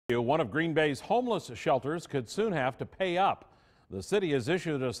One of Green Bay's homeless shelters could soon have to pay up. The city has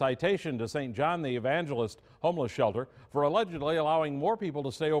issued a citation to St. John the Evangelist Homeless Shelter for allegedly allowing more people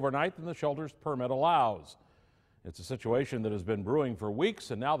to stay overnight than the shelter's permit allows. It's a situation that has been brewing for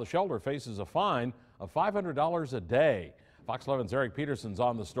weeks, and now the shelter faces a fine of $500 a day. Fox 11's Eric Peterson's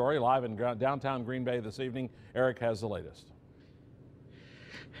on the story, live in downtown Green Bay this evening. Eric has the latest.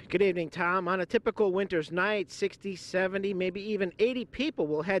 Good evening, Tom. On a typical winter's night, 60, 70, maybe even 80 people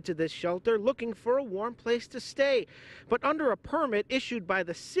will head to this shelter looking for a warm place to stay. But under a permit issued by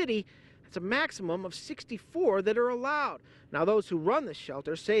the city, it's a maximum of 64 that are allowed. Now, those who run the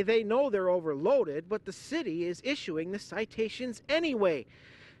shelter say they know they're overloaded, but the city is issuing the citations anyway.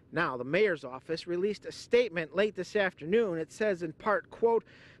 Now, the mayor's office released a statement late this afternoon. It says in part, quote,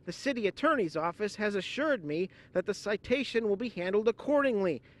 "The city attorney's office has assured me that the citation will be handled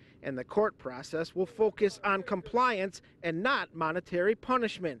accordingly, and the court process will focus on compliance and not monetary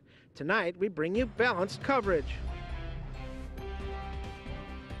punishment. Tonight, we bring you balanced coverage."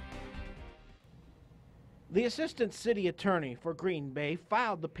 The assistant city attorney for Green Bay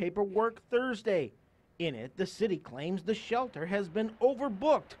filed the paperwork Thursday. In it, the city claims the shelter has been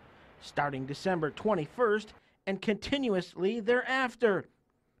overbooked starting December 21st and continuously thereafter.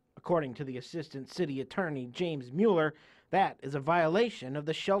 According to the assistant city attorney, James Mueller, that is a violation of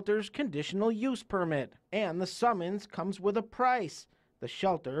the shelter's conditional use permit, and the summons comes with a price. The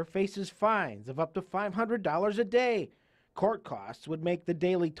shelter faces fines of up to $500 a day. Court costs would make the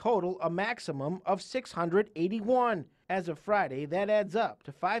daily total a maximum of $681. As of Friday, that adds up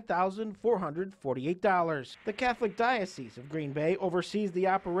to $5,448. The Catholic Diocese of Green Bay oversees the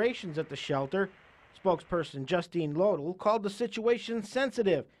operations at the shelter. Spokesperson Justine Lodel called the situation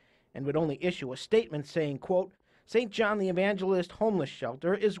sensitive and would only issue a statement saying, quote, "St. John the Evangelist Homeless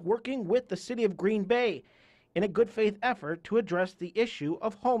Shelter is working with the city of Green Bay in a good faith effort to address the issue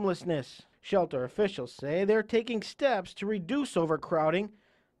of homelessness." Shelter officials say they're taking steps to reduce overcrowding.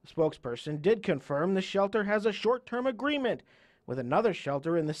 The spokesperson did confirm the shelter has a short-term agreement with another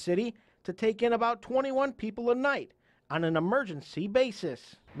shelter in the city to take in about 21 people a night on an emergency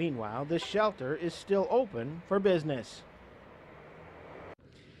basis. Meanwhile, this shelter is still open for business.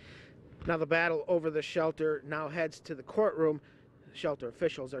 Now the battle over the shelter now heads to the courtroom. Shelter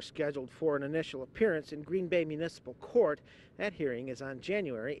officials are scheduled for an initial appearance in Green Bay Municipal Court. That hearing is on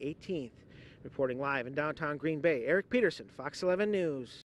January 18th. Reporting live in downtown Green Bay, Eric Peterson, Fox 11 News.